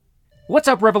What's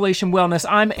up, Revelation Wellness?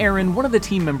 I'm Aaron, one of the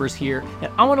team members here,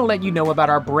 and I want to let you know about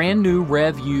our brand new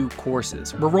RevU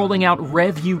courses. We're rolling out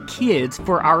RevU Kids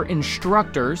for our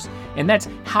instructors, and that's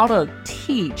how to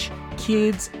teach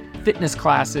kids fitness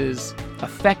classes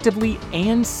effectively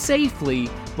and safely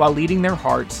while leading their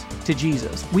hearts to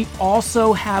Jesus. We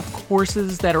also have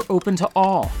courses that are open to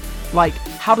all, like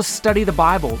how to study the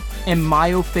Bible and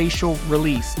myofascial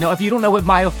release. Now, if you don't know what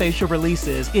myofascial release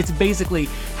is, it's basically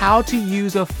how to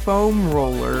use a foam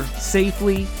roller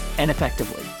safely and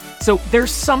effectively. So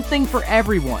there's something for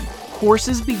everyone.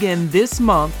 Courses begin this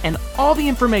month, and all the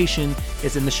information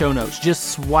is in the show notes.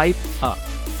 Just swipe up.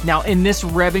 Now, in this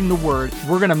Revving the Word,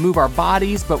 we're going to move our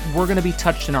bodies, but we're going to be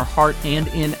touched in our heart and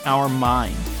in our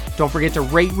mind. Don't forget to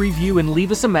rate, review, and leave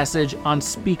us a message on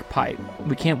SpeakPipe.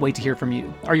 We can't wait to hear from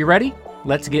you. Are you ready?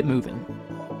 Let's get moving.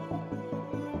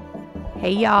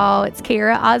 Hey y'all, it's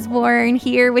Kara Osborne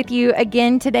here with you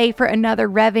again today for another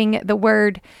Revving the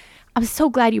Word. I'm so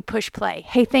glad you pushed play.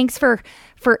 Hey, thanks for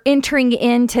entering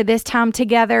into this time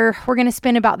together. We're going to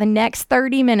spend about the next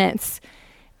 30 minutes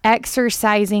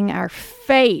exercising our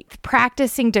faith,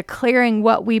 practicing declaring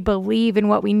what we believe and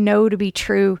what we know to be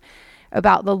true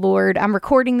about the Lord. I'm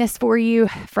recording this for you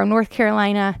from North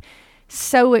Carolina.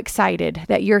 So excited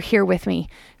that you're here with me.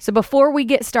 So before we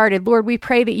get started, Lord, we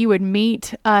pray that you would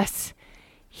meet us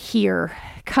here.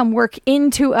 Come work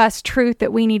into us truth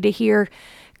that we need to hear.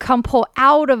 Come pull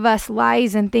out of us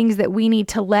lies and things that we need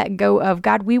to let go of.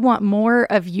 God, we want more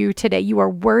of you today. You are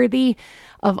worthy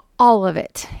of all of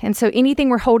it. And so anything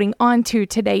we're holding on to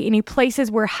today, any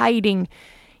places we're hiding,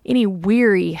 any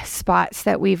weary spots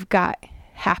that we've got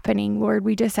happening, Lord,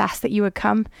 we just ask that you would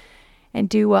come and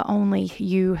do what only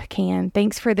you can.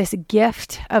 Thanks for this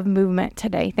gift of movement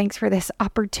today. Thanks for this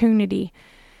opportunity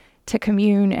to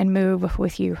commune and move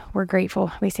with you. We're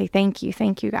grateful. We say thank you,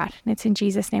 God. And it's in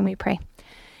Jesus' name we pray.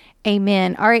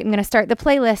 Amen. All right, I'm going to start the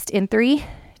playlist in 3,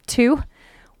 2,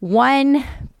 1,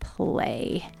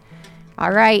 play.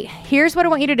 All right, here's what I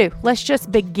want you to do. Let's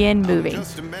just begin moving.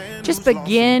 Just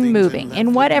begin moving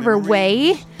in whatever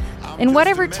way, in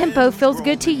whatever tempo feels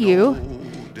good to you,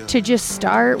 to just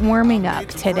start warming up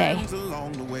today.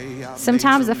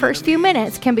 Sometimes the first few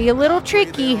minutes can be a little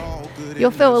tricky. You'll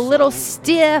feel a little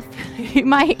stiff. You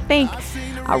might think,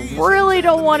 I really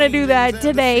don't want to do that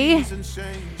today.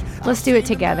 Let's do it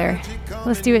together.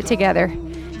 Let's do it together.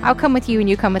 I'll come with you and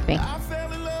you come with me.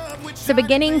 So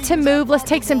beginning to move, let's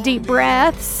take some deep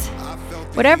breaths.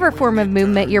 Whatever form of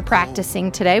movement you're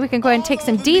practicing today, we can go ahead and take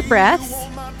some deep breaths.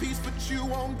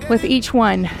 With each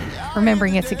one,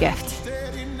 remembering it's a gift.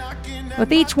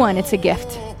 With each one, it's a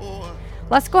gift.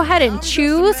 Let's go ahead and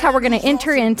choose how we're going to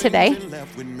enter in today.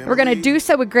 We're going to do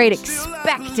so with great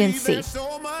expectancy.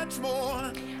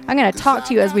 I'm going to talk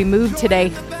to you as we move today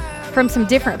from some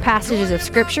different passages of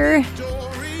Scripture.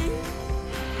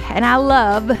 And I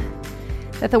love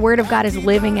that the Word of God is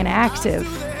living and active.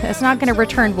 It's not going to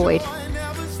return void.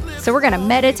 So we're going to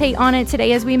meditate on it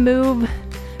today as we move.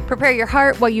 Prepare your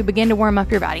heart while you begin to warm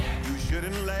up your body.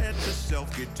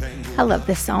 I love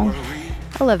this song.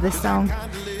 I love this song.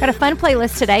 Got a fun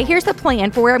playlist today. Here's the plan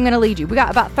for where I'm going to lead you. We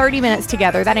got about 30 minutes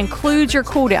together. That includes your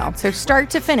cool down. So start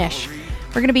to finish.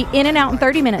 We're going to be in and out in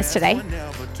 30 minutes today.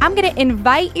 I'm going to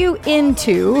invite you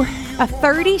into a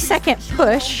 30-second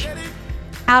push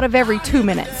out of every 2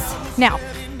 minutes. Now,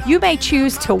 you may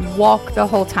choose to walk the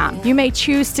whole time. You may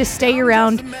choose to stay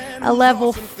around a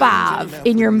level 5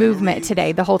 in your movement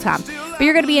today the whole time. But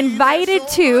you're going to be invited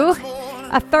to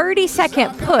a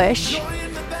 30-second push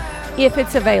if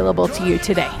it's available to you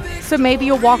today. So maybe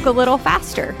you'll walk a little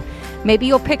faster. Maybe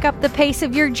you'll pick up the pace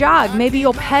of your jog. Maybe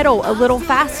you'll pedal a little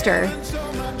faster.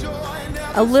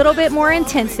 A little bit more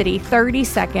intensity, 30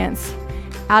 seconds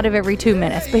out of every 2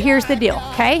 minutes. But here's the deal,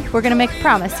 okay? We're going to make a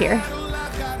promise here.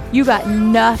 You got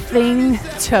nothing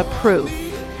to prove.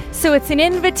 So it's an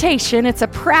invitation. It's a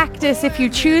practice if you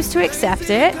choose to accept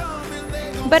it.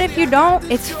 But if you don't,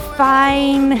 it's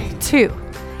fine too.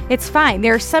 It's fine.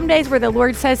 There are some days where the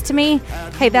Lord says to me,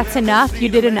 hey, that's enough. You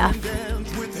did enough.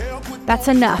 That's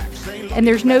enough. And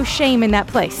there's no shame in that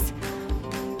place.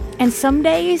 And some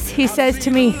days he says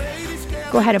to me,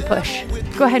 go ahead and push.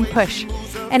 Go ahead and push.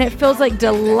 And it feels like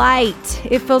delight.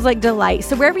 It feels like delight.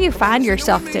 So wherever you find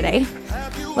yourself today,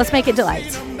 let's make it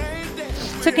delight.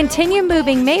 So continue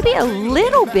moving maybe a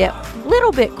little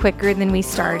bit quicker than we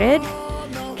started.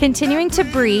 Continuing to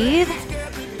breathe.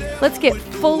 Let's get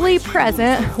fully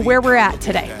present where we're at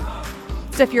today.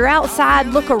 So if you're outside,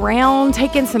 look around,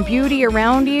 take in some beauty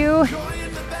around you.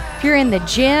 If you're in the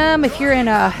gym, if you're in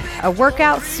a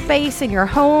workout space in your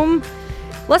home,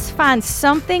 let's find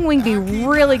something we can be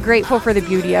really grateful for the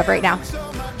beauty of right now.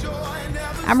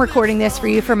 I'm recording this for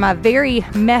you from my very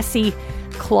messy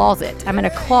closet. I'm in a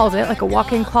closet, like a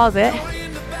walk-in closet.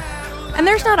 And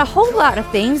there's not a whole lot of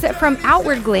things that from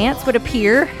outward glance would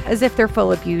appear as if they're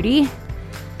full of beauty,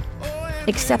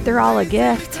 except they're all a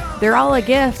gift. They're all a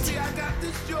gift.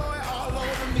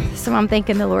 So I'm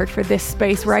thanking the Lord for this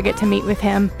space where I get to meet with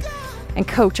him and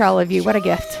coach all of you. What a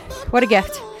gift. What a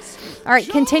gift. All right,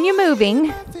 continue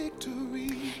moving.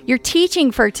 Your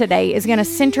teaching for today is going to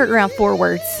center around 4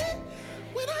 words.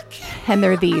 And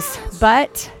they're these: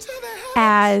 but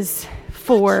as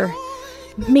for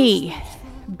me.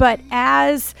 But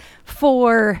as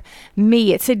for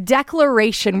me. It's a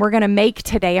declaration we're going to make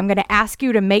today. I'm going to ask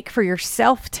you to make for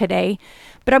yourself today.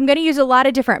 But I'm going to use a lot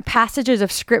of different passages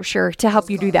of scripture to help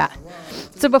you do that.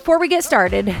 So before we get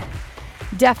started,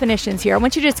 definitions here. I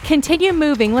want you to just continue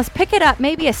moving. Let's pick it up.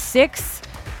 Maybe a 6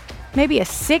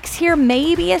 here,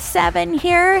 maybe a 7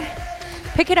 here.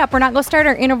 Pick it up. We're not going to start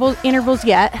our intervals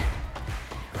yet.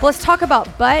 Let's talk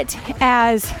about but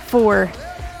as for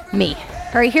me.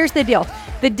 All right, here's the deal.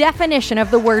 The definition of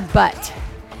the word but.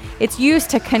 It's used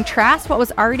to contrast what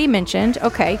was already mentioned.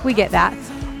 Okay, we get that.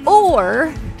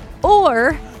 Or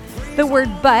the word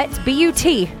but,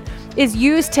 B-U-T, is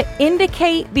used to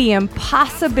indicate the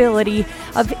impossibility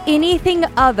of anything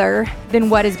other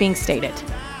than what is being stated.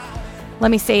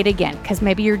 Let me say it again, because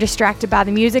maybe you're distracted by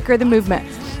the music or the movement.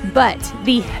 But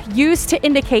the used to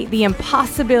indicate the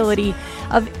impossibility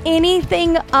of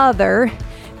anything other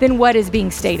than what is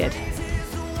being stated.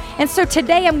 And so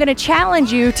today I'm going to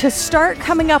challenge you to start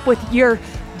coming up with your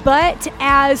but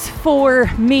as for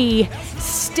me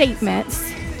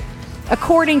statements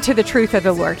according to the truth of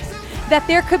the Lord. That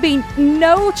there could be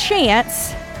no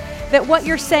chance that what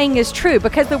you're saying is true,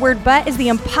 because the word but is the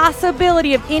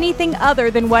impossibility of anything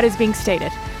other than what is being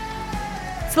stated.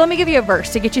 So let me give you a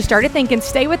verse to get you started thinking.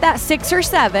 Stay with that 6 or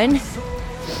 7.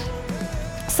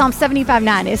 Psalm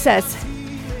 75:9, it says,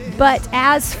 but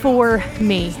as for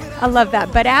me. I love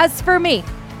that. But as for me,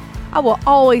 I will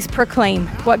always proclaim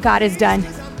what God has done.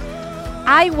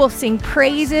 I will sing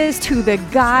praises to the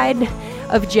God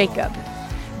of Jacob.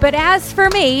 But as for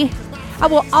me, I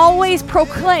will always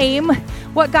proclaim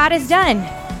what God has done.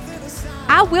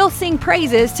 I will sing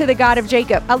praises to the God of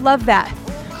Jacob. I love that.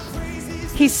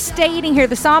 He's stating here,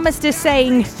 the psalmist is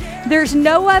saying, there's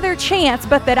no other chance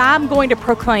but that I'm going to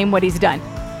proclaim what he's done.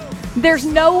 There's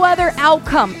no other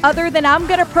outcome other than I'm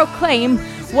going to proclaim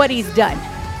what he's done.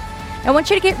 I want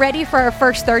you to get ready for our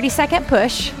first 30-second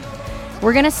push.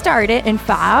 We're going to start it in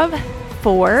 5,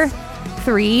 4,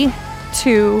 3,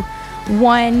 2,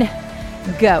 1,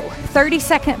 go.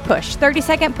 30-second push.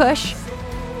 30-second push,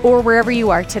 or wherever you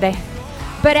are today.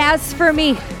 But as for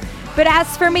me,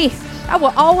 I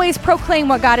will always proclaim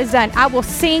what God has done. I will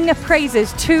sing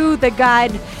praises to the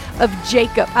God of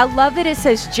Jacob. I love that it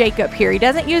says Jacob here. He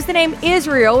doesn't use the name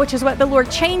Israel, which is what the Lord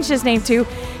changed his name to.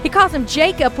 He calls him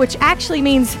Jacob, which actually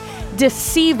means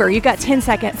deceiver. You've got 10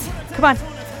 seconds. Come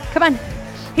on.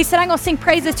 He said, I'm going to sing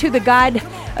praises to the God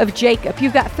of Jacob.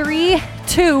 You've got 3,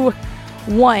 2,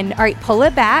 1. All right, pull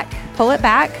it back.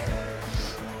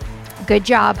 Good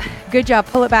job.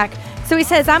 Pull it back. So he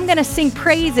says, I'm going to sing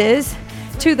praises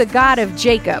to the God of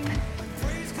Jacob.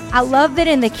 I love that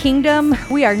in the kingdom,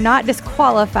 we are not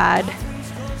disqualified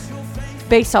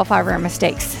based off of our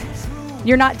mistakes.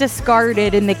 You're not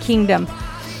discarded in the kingdom.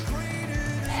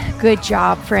 Good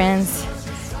job, friends.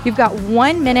 You've got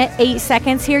 1 minute, 8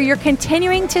 seconds here. You're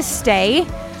continuing to stay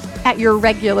at your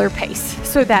regular pace.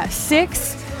 So that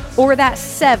 6 or that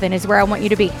 7 is where I want you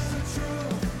to be.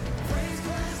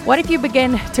 What if you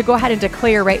begin to go ahead and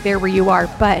declare right there where you are,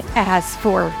 but as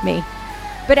for me?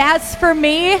 But as for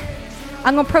me,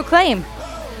 I'm going to proclaim.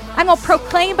 I'm going to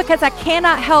proclaim because I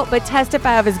cannot help but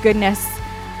testify of his goodness.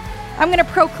 I'm going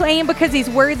to proclaim because he's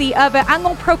worthy of it. I'm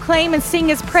going to proclaim and sing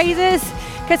his praises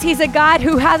because he's a God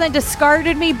who hasn't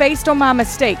discarded me based on my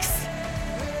mistakes.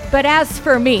 But as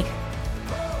for me,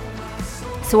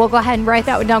 so we'll go ahead and write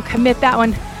that one down, commit that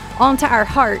one onto our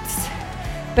hearts.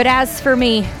 But as for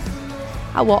me,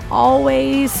 I will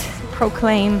always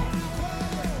proclaim.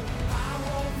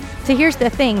 So here's the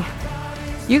thing.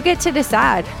 You get to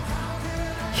decide.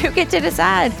 You get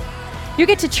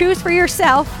to choose for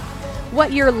yourself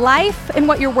what your life and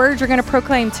what your words are going to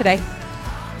proclaim today.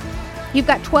 You've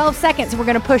got 12 seconds and we're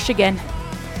going to push again.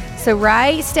 So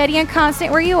right, steady and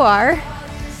constant where you are.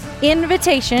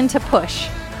 Invitation to push.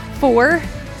 4,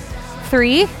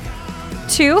 3,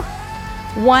 2,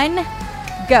 1,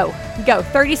 go.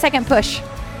 30-second push.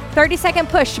 30-second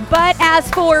push. But as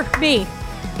for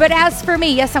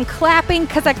me. Yes, I'm clapping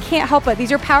because I can't help it.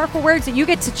 These are powerful words that you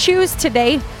get to choose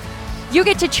today. You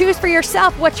get to choose for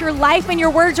yourself what your life and your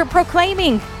words are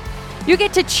proclaiming. You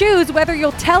get to choose whether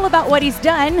you'll tell about what he's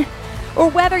done or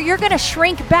whether you're going to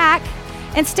shrink back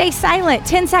and stay silent.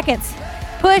 10 seconds.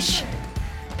 Push,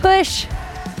 push.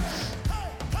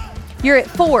 You're at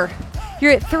 4.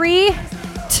 You're at 3,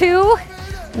 2,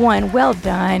 1. Well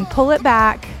done. Pull it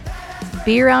back.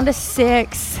 Be around a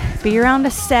 6. Be around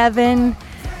a 7.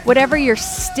 Whatever your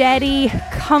steady,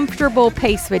 comfortable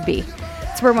pace would be.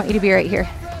 That's where I want you to be right here.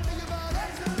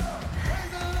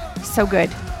 So good.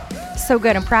 So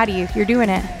good. I'm proud of you. You're doing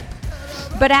it.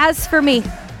 But as for me,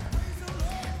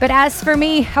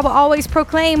 I will always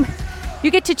proclaim. You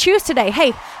get to choose today.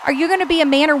 Hey, are you going to be a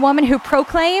man or woman who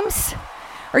proclaims?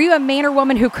 Are you a man or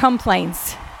woman who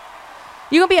complains?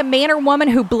 You going to be a man or woman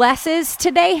who blesses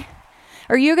today?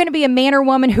 Or are you going to be a man or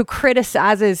woman who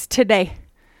criticizes today?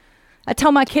 I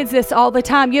tell my kids this all the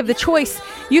time. You have the choice.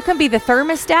 You can be the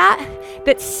thermostat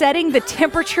that's setting the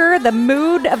temperature, the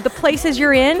mood of the places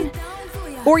you're in,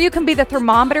 or you can be the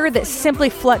thermometer that simply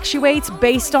fluctuates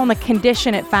based on the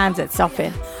condition it finds itself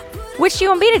in. Which do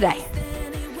you want to be today?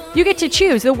 You get to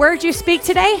choose. The words you speak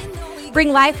today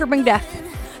bring life or bring death.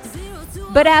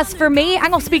 But as for me, I'm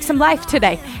going to speak some life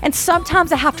today. And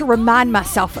sometimes I have to remind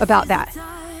myself about that.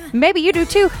 Maybe you do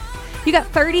too. You got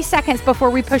 30 seconds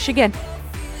before we push again.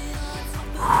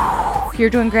 You're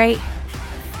doing great.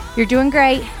 You're doing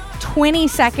great. 20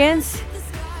 seconds.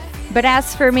 But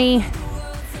as for me,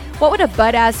 what would a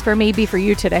but as for me be for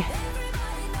you today?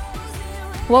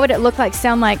 What would it look like,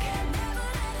 sound like?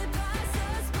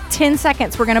 10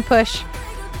 seconds. We're going to push.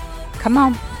 Come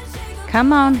on.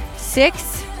 Come on.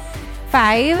 6,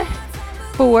 5,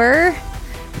 4,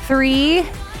 3,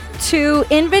 2,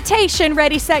 invitation,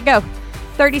 ready, set, go.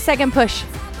 30-second push.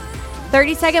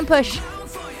 30-second push.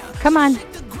 Come on.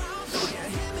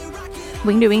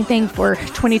 We can do anything for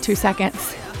 22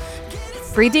 seconds.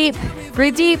 Breathe deep.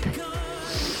 Breathe deep.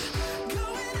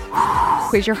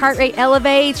 As your heart rate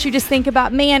elevates, you just think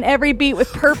about, man, every beat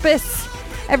with purpose.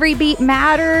 Every beat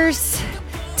matters.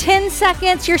 10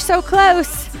 seconds. You're so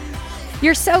close.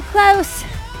 You're so close.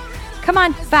 Come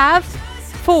on. 5,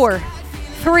 4,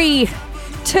 3,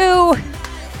 2,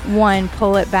 1.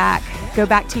 Pull it back. Go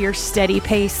back to your steady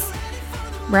pace.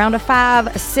 Round of 5,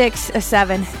 a 6, a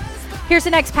 7. Here's the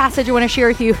next passage I want to share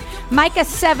with you. Micah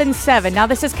 7:7. Now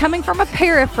this is coming from a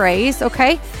paraphrase,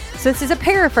 okay? So this is a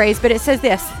paraphrase, but it says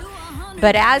this.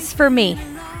 But as for me.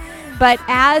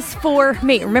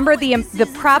 Remember the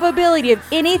probability of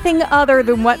anything other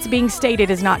than what's being stated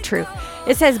is not true.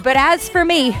 It says, but as for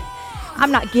me,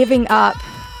 I'm not giving up.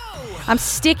 I'm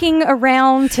sticking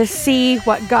around to see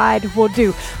what God will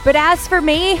do. But as for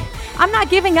me, I'm not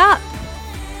giving up.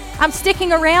 I'm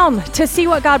sticking around to see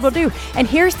what God will do. And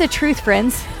here's the truth,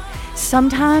 friends.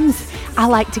 Sometimes I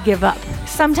like to give up.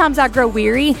 Sometimes I grow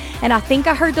weary and I think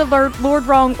I heard the Lord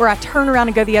wrong, or I turn around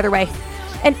and go the other way.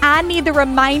 And I need the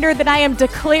reminder that I am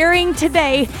declaring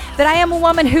today that I am a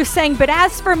woman who's saying, but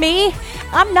as for me,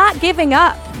 I'm not giving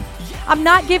up. I'm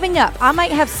not giving up. I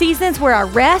might have seasons where I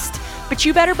rest, but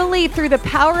you better believe through the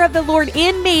power of the Lord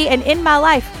in me and in my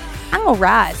life, I'm going to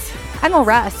rise. I'm going to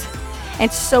rise.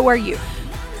 And so are you.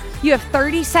 You have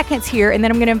 30 seconds here, and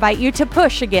then I'm going to invite you to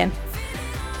push again.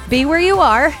 Be where you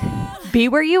are. Be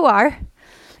where you are.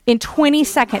 In 20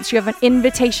 seconds, you have an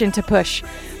invitation to push.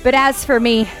 But as for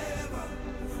me,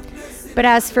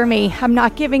 I'm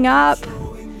not giving up.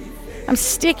 I'm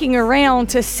sticking around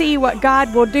to see what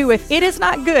God will do. If it is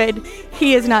not good,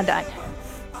 He is not done.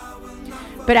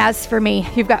 But as for me,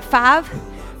 you've got 5,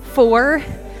 4,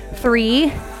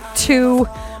 3, 2,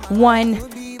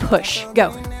 1, push. Go.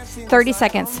 30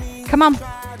 seconds. Come on.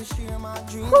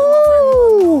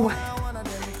 Woo!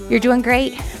 You're doing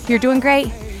great. You're doing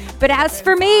great. But as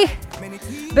for me,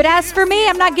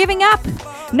 I'm not giving up.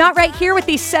 Not right here with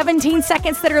these 17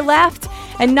 seconds that are left,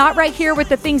 and not right here with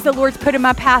the things the Lord's put in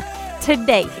my path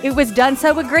today. It was done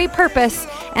so with great purpose,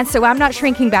 and so I'm not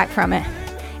shrinking back from it.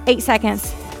 8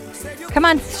 seconds. Come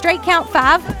on, straight count.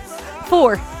 5,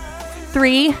 4,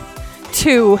 3,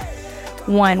 2,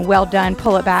 1. Well done.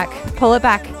 Pull it back. Pull it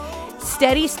back.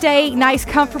 Steady state, nice,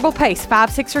 comfortable pace.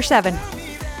 5, 6, or 7.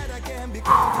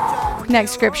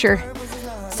 Next scripture,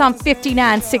 Psalm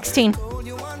 59:16.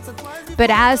 But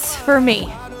as for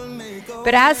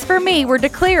me, we're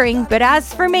declaring, but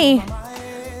as for me,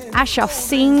 I shall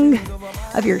sing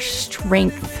of your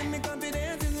strength.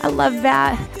 I love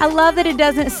that. I love that it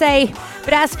doesn't say,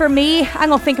 but as for me, I'm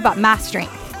going to think about my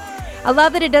strength. I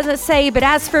love that it doesn't say, but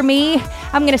as for me,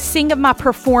 I'm going to sing of my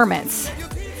performance.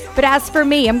 But as for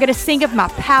me, I'm going to sing of my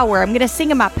power. I'm going to sing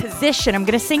of my position. I'm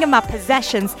going to sing of my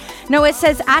possessions. No, it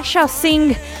says, I shall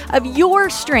sing of your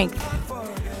strength.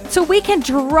 So we can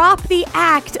drop the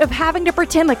act of having to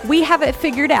pretend like we have it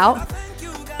figured out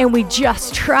and we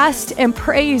just trust and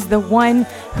praise the one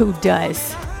who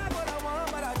does.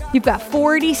 You've got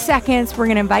 40 seconds. We're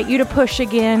going to invite you to push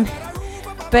again.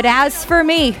 But as for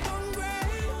me,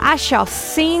 I shall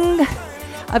sing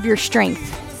of your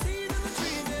strength.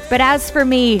 But as for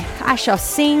me, I shall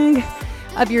sing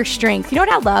of your strength. You know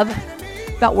what I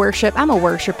love about worship? I'm a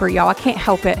worshiper, y'all. I can't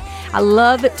help it. I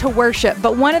love to worship.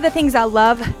 But one of the things I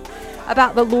love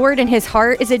about the Lord and his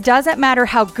heart is it doesn't matter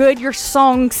how good your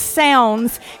song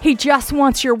sounds. He just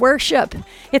wants your worship.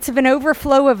 It's of an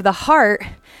overflow of the heart.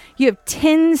 You have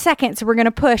 10 seconds. We're going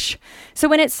to push. So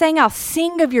when it's saying, I'll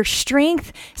sing of your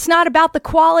strength, it's not about the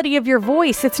quality of your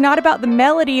voice. It's not about the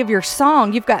melody of your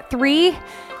song. You've got 3,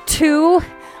 2,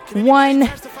 1,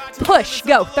 push.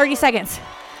 Go. 30 seconds.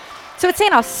 So it's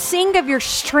saying, I'll sing of your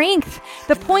strength.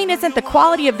 The point isn't the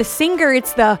quality of the singer.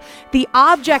 It's the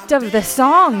object of the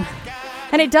song.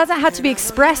 And it doesn't have to be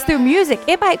expressed through music.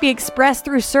 It might be expressed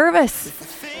through service,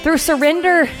 through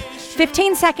surrender.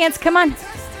 15 seconds. Come on.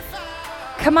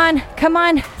 Come on, come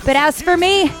on. But as for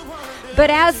me,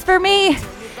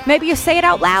 maybe you say it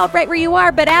out loud right where you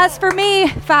are. But as for me,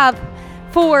 5,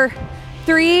 4,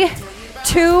 3,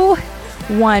 2,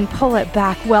 1. Pull it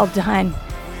back. Well done.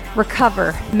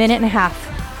 Recover. Minute and a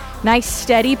half. Nice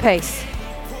steady pace.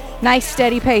 Nice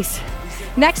steady pace.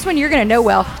 Next one you're going to know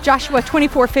well. Joshua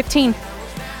 24:15.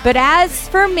 But as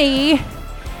for me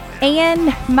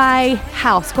and my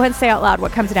house. Go ahead and say out loud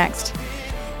what comes next.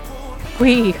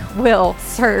 We will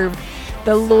serve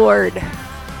the Lord.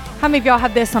 How many of y'all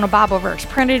have this on a Bible verse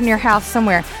printed in your house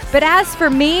somewhere? But as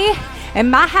for me and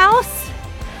my house,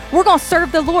 we're going to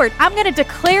serve the Lord. I'm going to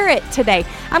declare it today.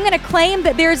 I'm going to claim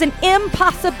that there's an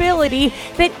impossibility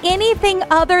that anything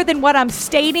other than what I'm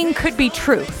stating could be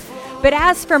true. But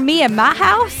as for me and my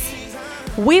house,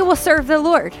 we will serve the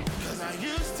Lord.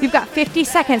 You've got 50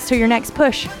 seconds to your next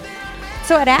push.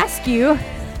 So I'd ask you,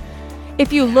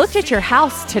 if you looked at your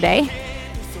house today,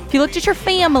 if you looked at your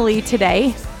family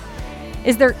today,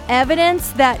 is there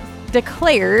evidence that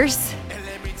declares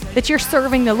that you're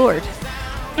serving the Lord?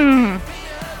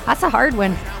 That's a hard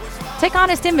one. Take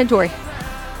honest inventory.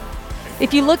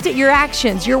 If you looked at your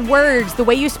actions, your words, the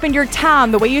way you spend your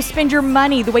time, the way you spend your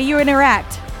money, the way you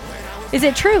interact, is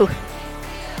it true?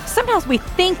 Sometimes we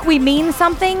think we mean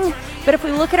something, but if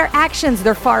we look at our actions,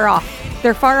 they're far off.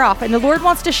 They're far off. And the Lord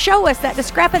wants to show us that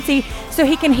discrepancy so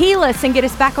he can heal us and get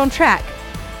us back on track.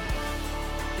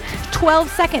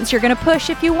 12 seconds. You're going to push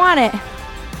if you want it.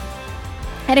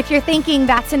 And if you're thinking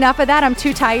that's enough of that, I'm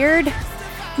too tired,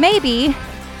 maybe.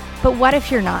 But what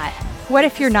if you're not? What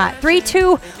if you're not? 3,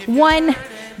 2, 1,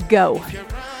 go.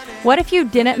 What if you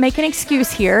didn't make an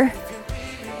excuse here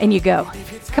and you go?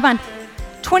 Come on.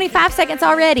 25 seconds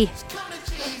already.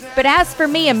 But as for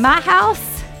me and my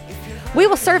house, we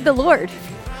will serve the Lord.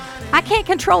 I can't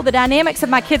control the dynamics of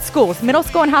my kids' schools, middle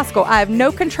school and high school. I have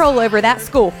no control over that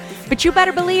school. But you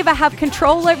better believe I have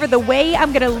control over the way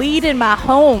I'm going to lead in my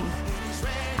home.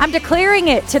 I'm declaring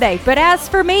it today. But as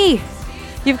for me,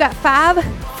 you've got 5,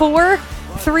 4,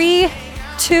 3,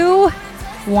 2,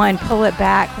 1. Pull it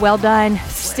back. Well done.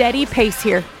 Steady pace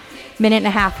here. Minute and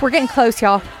a half. We're getting close,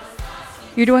 y'all.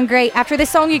 You're doing great. After this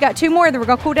song, you got 2 more, then we're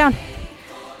going to cool down.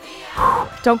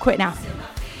 Don't quit now.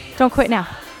 Don't quit now.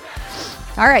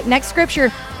 All right, next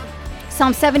scripture.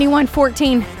 Psalm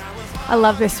 71:14. I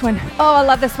love this one. Oh, I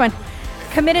love this one.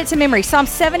 Commit it to memory. Psalm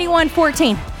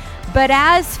 71:14. But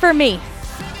as for me,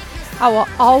 I will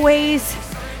always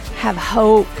have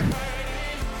hope.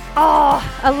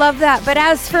 Oh, I love that. But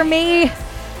as for me,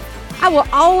 I will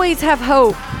always have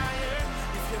hope.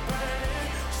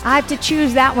 I have to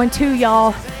choose that one too,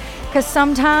 y'all, because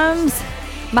sometimes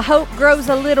my hope grows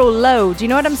a little low. Do you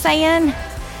know what I'm saying?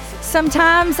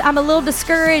 Sometimes I'm a little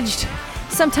discouraged.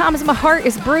 Sometimes my heart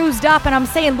is bruised up and I'm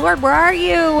saying, Lord, where are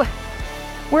you?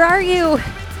 Where are you?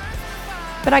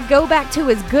 But I go back to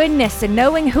his goodness and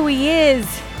knowing who he is,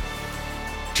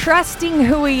 trusting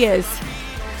who he is.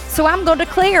 So I'm going to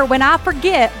declare when I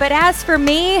forget, but as for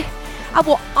me, I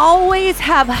will always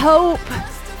have hope,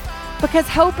 because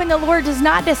hope in the Lord does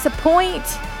not disappoint.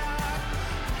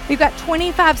 We've got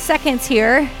 25 seconds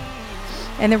here,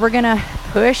 and then we're going to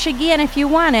push again if you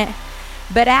want it.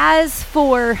 But as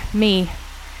for me,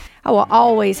 I will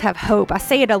always have hope. I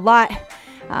say it a lot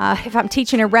if I'm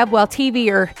teaching a RevWell TV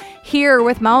or here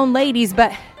with my own ladies,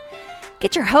 but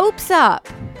get your hopes up.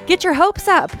 Get your hopes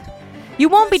up. You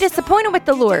won't be disappointed with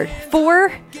the Lord.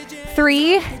 4,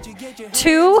 3,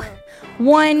 2,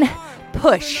 1,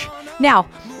 push. Now,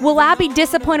 will I be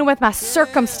disappointed with my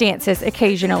circumstances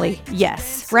occasionally?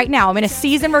 Yes. Right now, I'm in a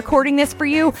season recording this for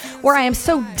you where I am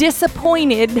so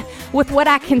disappointed with what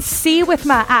I can see with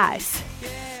my eyes.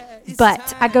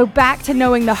 But I go back to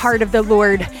knowing the heart of the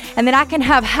Lord, and then I can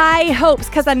have high hopes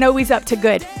because I know he's up to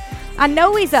good. I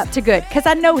know he's up to good because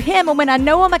I know him, and when I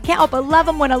know him, I can't help but love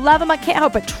him. When I love him, I can't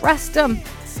help but trust him.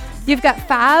 You've got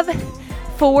 5,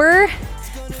 4,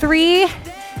 3,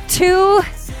 2,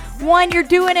 1. You're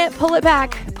doing it. Pull it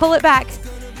back. Pull it back.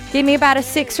 Give me about a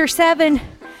 6 or 7.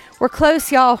 We're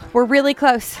close, y'all. We're really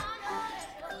close.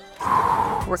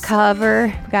 Recover.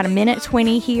 We've got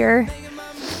 1:20 here.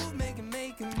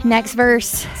 Next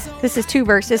verse. This is 2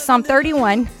 verses. Psalm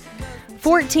 31,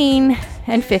 14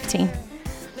 and 15.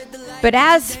 But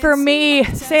as for me,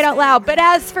 say it out loud. But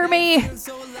as for me,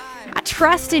 I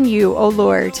trust in you, O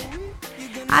Lord.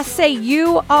 I say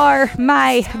you are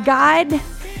my God.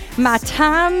 My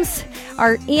times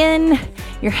are in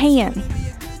your hand.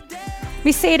 Let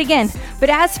me say it again. But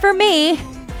as for me,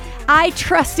 I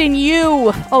trust in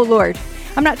you, O Lord.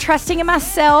 I'm not trusting in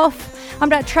myself. I'm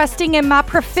not trusting in my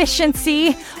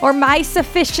proficiency or my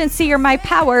sufficiency or my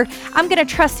power. I'm going to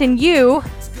trust in you,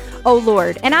 O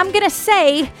Lord. And I'm going to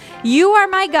say, you are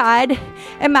my God,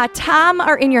 and my time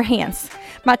are in your hands.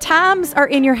 My times are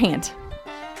in your hand.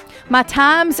 My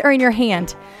times are in your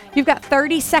hand. You've got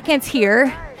 30 seconds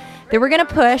here that we're going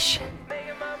to push.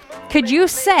 Could you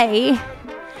say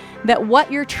that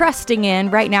what you're trusting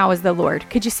in right now is the Lord?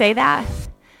 Could you say that?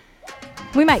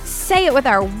 We might say it with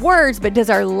our words, but does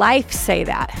our life say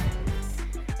that?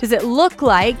 Does it look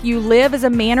like you live as a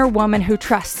man or woman who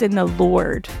trusts in the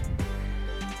Lord?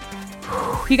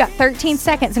 You got 13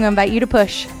 seconds. I'm going to invite you to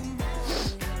push.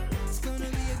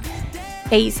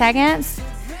 8 seconds.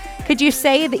 Could you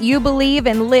say that you believe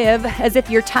and live as if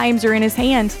your times are in his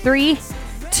hand? 3,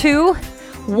 2,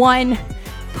 1.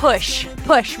 Push.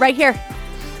 Push right here.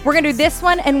 We're going to do this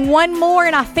one and one more,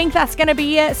 and I think that's going to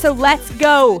be it. So let's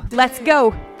go. Let's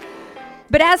go.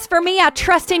 But as for me, I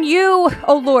trust in you,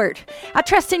 O Lord. I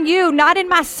trust in you, not in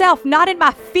myself, not in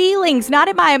my feelings, not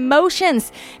in my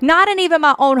emotions, not in even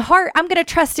my own heart. I'm going to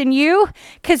trust in you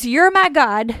because you're my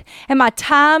God, and my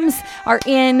times are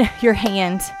in your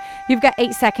hand. You've got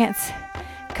 8 seconds.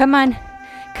 Come on.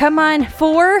 Come on.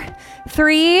 4,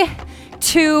 3,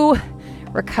 2,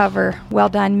 recover. Well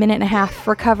done. 1.5.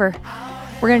 Recover.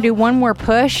 We're going to do one more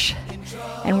push,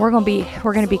 and we're going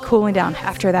to be cooling down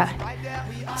after that.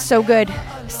 So good.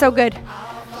 So good.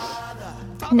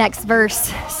 Next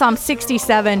verse, Psalm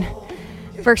 67,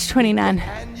 verse 29.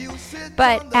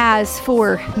 But as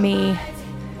for me,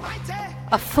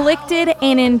 afflicted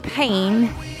and in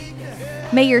pain,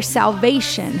 may your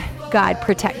salvation, God,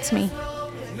 protect me.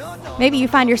 Maybe you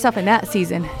find yourself in that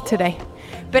season today.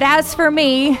 But as for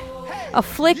me,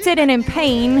 afflicted and in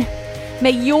pain,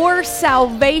 may your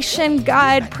salvation,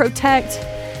 God, protect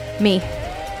me.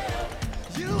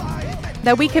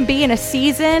 That we can be in a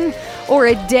season or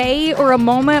a day or a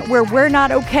moment where we're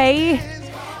not okay,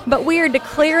 but we are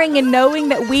declaring and knowing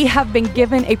that we have been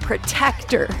given a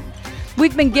protector.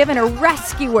 We've been given a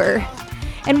rescuer,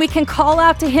 and we can call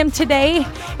out to him today,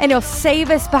 and he'll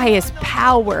save us by his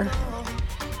power.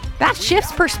 That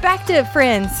shifts perspective,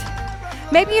 friends.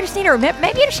 Maybe you just need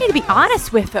to be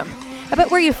honest with him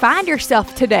about where you find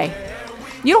yourself today.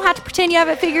 You don't have to pretend you have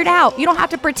it figured out. You don't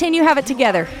have to pretend you have it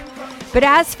together. But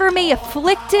as for me,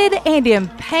 afflicted and in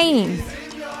pain,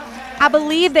 I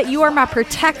believe that you are my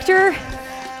protector.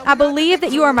 I believe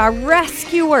that you are my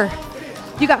rescuer.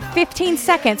 You got 15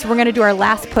 seconds. We're going to do our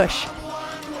last push.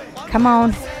 Come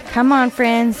on. Come on,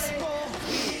 friends.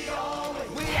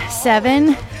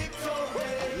 7,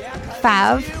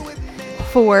 5,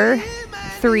 4,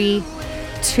 3,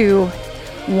 2,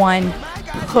 1.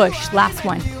 Push. Last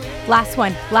one. Last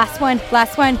one. Last one.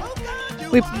 Last one.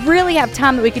 We really have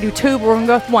time that we could do 2, but we're going to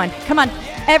go with 1. Come on.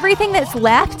 Everything that's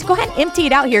left, go ahead and empty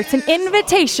it out here. It's an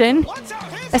invitation,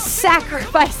 a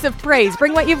sacrifice of praise.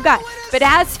 Bring what you've got. But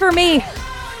as for me,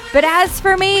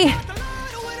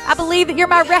 I believe that you're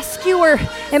my rescuer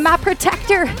and my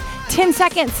protector. 10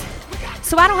 seconds.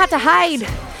 So I don't have to hide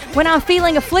when I'm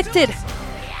feeling afflicted.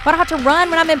 I don't have to run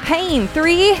when I'm in pain.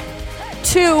 3,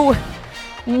 2,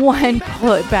 1.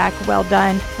 Pull it back. Well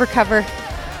done. Recover.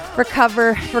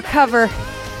 Recover. Recover.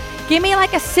 Give me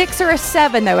like a 6 or a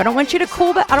 7 though. I don't want you to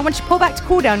pull back to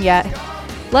cool down yet.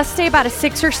 Let's stay about a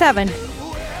 6 or 7. You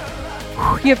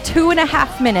have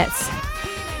 2.5 minutes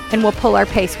and we'll pull our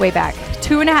pace way back.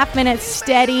 2.5 minutes,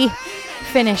 steady,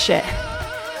 finish it.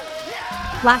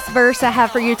 Last verse I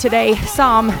have for you today,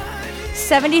 Psalm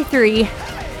 73,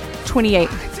 28.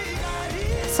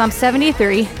 Psalm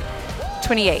 73,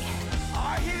 28.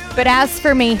 But as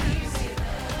for me,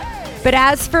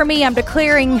 I'm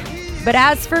declaring, but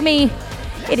as for me,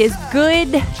 it is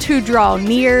good to draw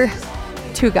near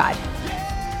to God.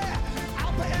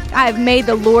 I have made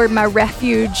the Lord my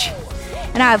refuge,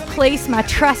 and I have placed my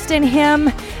trust in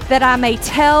him, that I may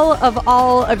tell of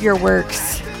all of your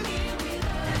works.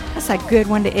 That's a good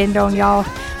one to end on, y'all.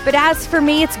 But as for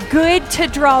me, it's good to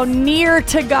draw near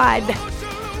to God.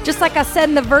 Just like I said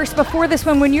in the verse before this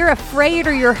one, when you're afraid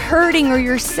or you're hurting or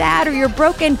you're sad or you're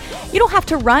broken, you don't have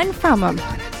to run from him.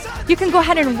 You can go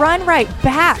ahead and run right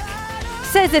back. It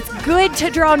says it's good to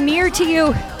draw near to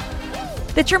you,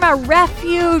 that you're my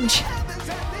refuge.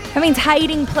 That means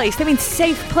hiding place. That means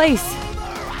safe place.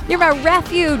 You're my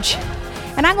refuge.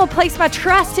 And I'm going to place my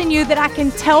trust in you, that I can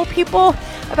tell people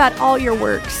about all your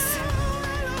works.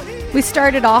 We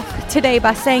started off today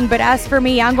by saying, but as for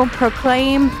me, I'm going to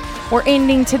proclaim. We're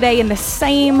ending today in the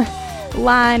same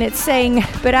line. It's saying,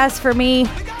 but as for me,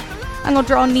 I'm going to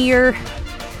draw near.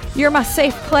 You're my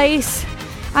safe place.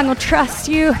 I'm going to trust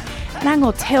you, and I'm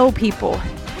going to tell people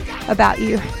about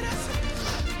you.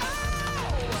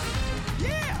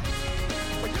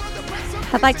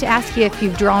 I'd like to ask you if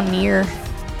you've drawn near.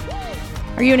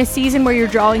 Are you in a season where you're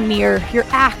drawing near? You're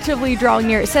actively drawing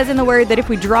near. It says in the word that if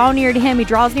we draw near to him, he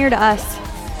draws near to us.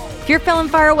 If you're feeling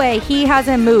far away, he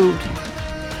hasn't moved.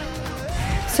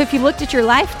 So if you looked at your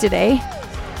life today,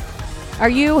 are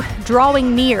you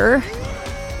drawing near,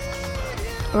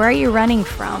 or are you running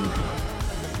from?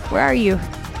 Where are you?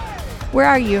 Where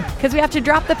are you? Because we have to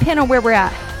drop the pin on where we're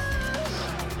at.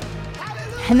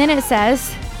 And then it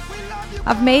says,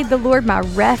 I've made the Lord my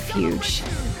refuge,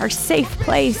 our safe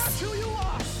place.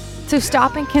 So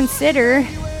stop and consider,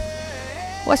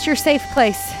 what's your safe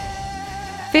place?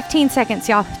 15 seconds,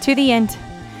 y'all, to the end.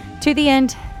 To the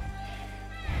end.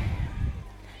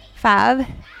 5,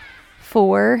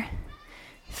 4,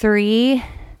 3,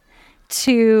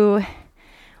 2,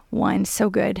 1. So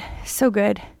good. So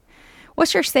good.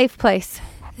 What's your safe place?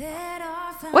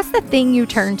 What's the thing you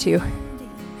turn to?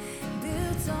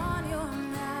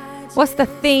 What's the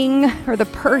thing or the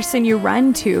person you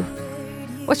run to?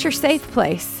 What's your safe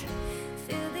place?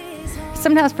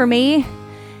 Sometimes for me,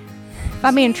 if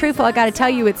I'm being truthful, I got to tell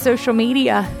you, it's social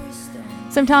media.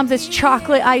 Sometimes it's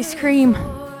chocolate ice cream.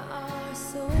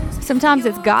 Sometimes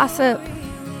it's gossip.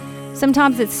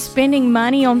 Sometimes it's spending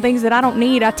money on things that I don't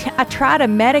need. I try to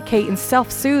medicate and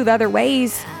self-soothe other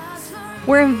ways.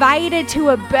 We're invited to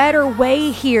a better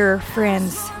way here,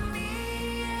 friends.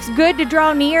 It's good to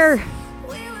draw near.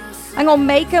 I'm going to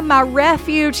make him my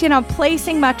refuge, and I'm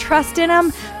placing my trust in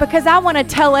him because I want to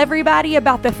tell everybody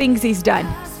about the things he's done.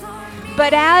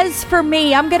 But as for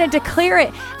me, I'm going to declare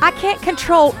it. I can't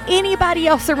control anybody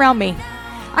else around me.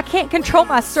 I can't control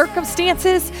my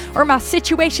circumstances or my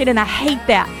situation, and I hate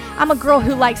that. I'm a girl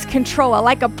who likes control. I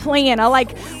like a plan. I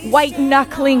like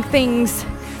white-knuckling things.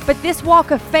 But this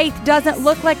walk of faith doesn't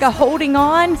look like a holding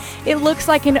on. It looks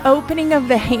like an opening of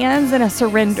the hands and a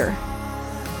surrender.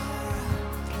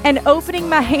 And opening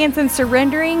my hands and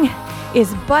surrendering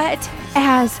is but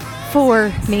as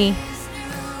for me.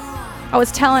 I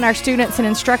was telling our students in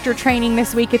instructor training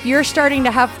this week, if you're starting to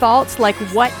have thoughts like,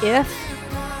 what if?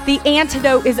 The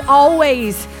antidote is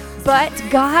always, but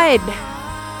God.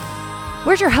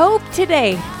 Where's your hope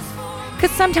today?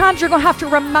 Because sometimes you're going to have to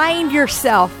remind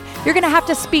yourself. You're going to have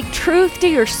to speak truth to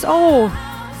your soul.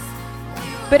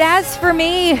 But as for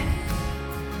me,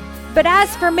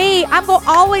 I'm going to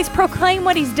always proclaim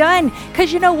what he's done.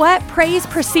 Because you know what? Praise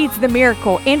precedes the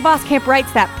miracle. In Boss Camp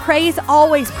writes that praise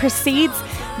always precedes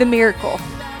the miracle.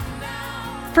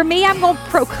 For me, I'm going to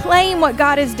proclaim what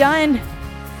God has done.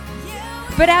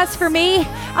 But as for me,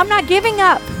 I'm not giving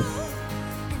up.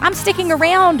 I'm sticking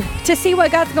around to see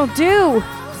what God's going to do.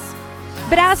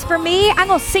 But as for me, I'm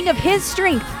going to sing of his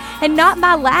strength and not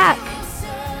my lack.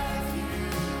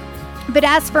 But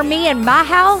as for me and my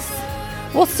house,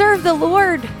 we'll serve the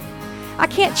Lord. I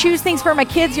can't choose things for my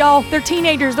kids, y'all. They're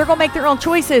teenagers. They're going to make their own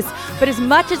choices. But as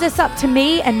much as it's up to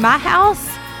me and my house,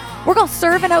 we're going to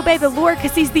serve and obey the Lord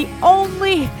because he's the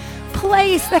only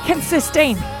place that can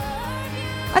sustain.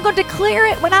 I'm going to declare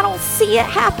it when I don't see it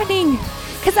happening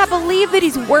because I believe that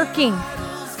he's working.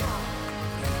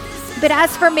 But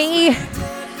as for me,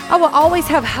 I will always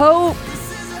have hope.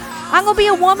 I'm going to be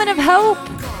a woman of hope.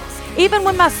 Even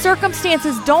when my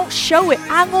circumstances don't show it,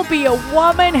 I'm going to be a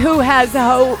woman who has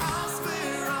hope.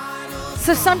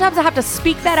 So sometimes I have to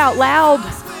speak that out loud.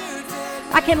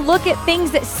 I can look at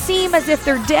things that seem as if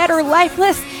they're dead or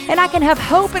lifeless, and I can have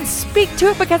hope and speak to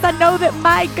it because I know that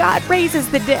my God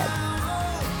raises the dead.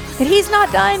 And he's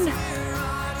not done.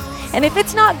 And if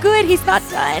it's not good, he's not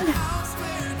done.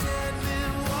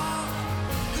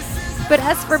 But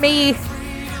as for me,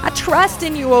 I trust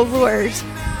in you, O Lord.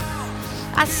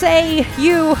 I say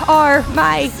you are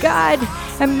my God,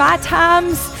 and my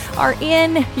times are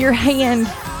in your hand.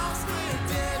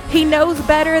 He knows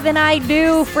better than I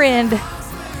do, friend.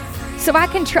 So I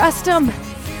can trust him.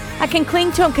 I can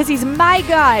cling to him because he's my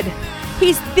God.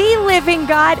 He's the living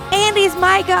God, and he's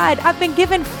my God. I've been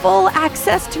given full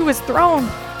access to his throne.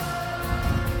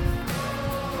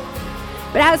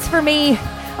 But as for me,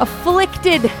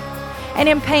 afflicted and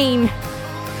in pain,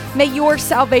 may your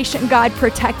salvation, God,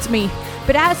 protect me.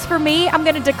 But as for me, I'm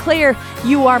going to declare,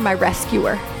 you are my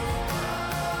rescuer.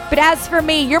 But as for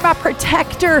me, you're my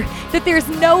protector, that there's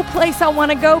no place I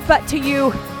want to go but to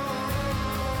you.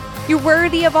 You're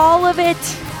worthy of all of it.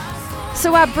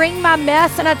 So I bring my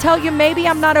mess and I tell you, maybe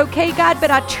I'm not okay, God,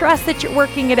 but I trust that you're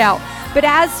working it out. But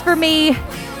as for me,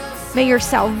 may your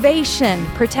salvation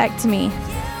protect me.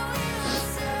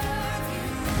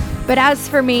 But as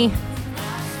for me,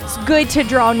 it's good to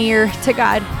draw near to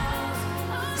God.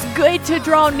 It's good to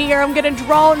draw near. I'm going to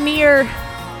draw near.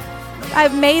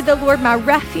 I've made the Lord my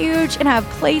refuge, and I've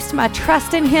placed my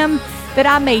trust in him, that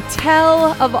I may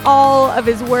tell of all of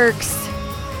his works.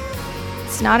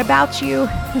 It's not about you.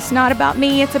 It's not about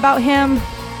me. It's about him.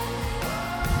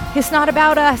 It's not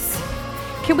about us.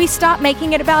 Can we stop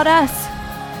making it about us?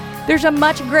 There's a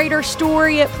much greater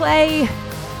story at play.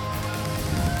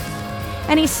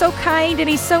 And he's so kind, and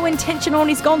he's so intentional, and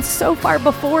he's gone so far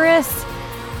before us.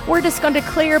 We're just going to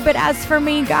declare, but as for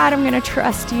me, God, I'm going to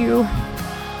trust you.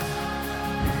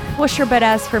 What's your but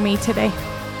as for me today?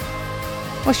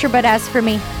 What's your but as for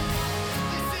me?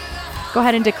 Go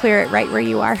ahead and declare it right where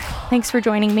you are. Thanks for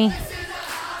joining me.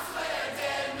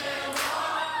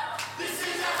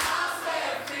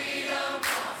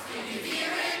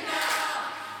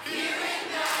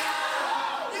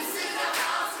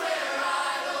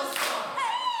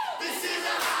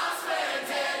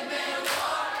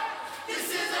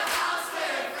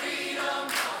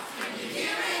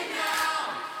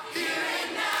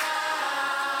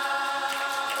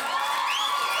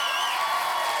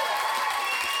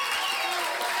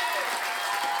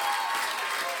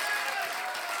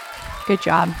 Good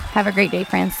job. Have a great day,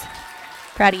 friends.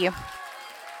 Proud of you.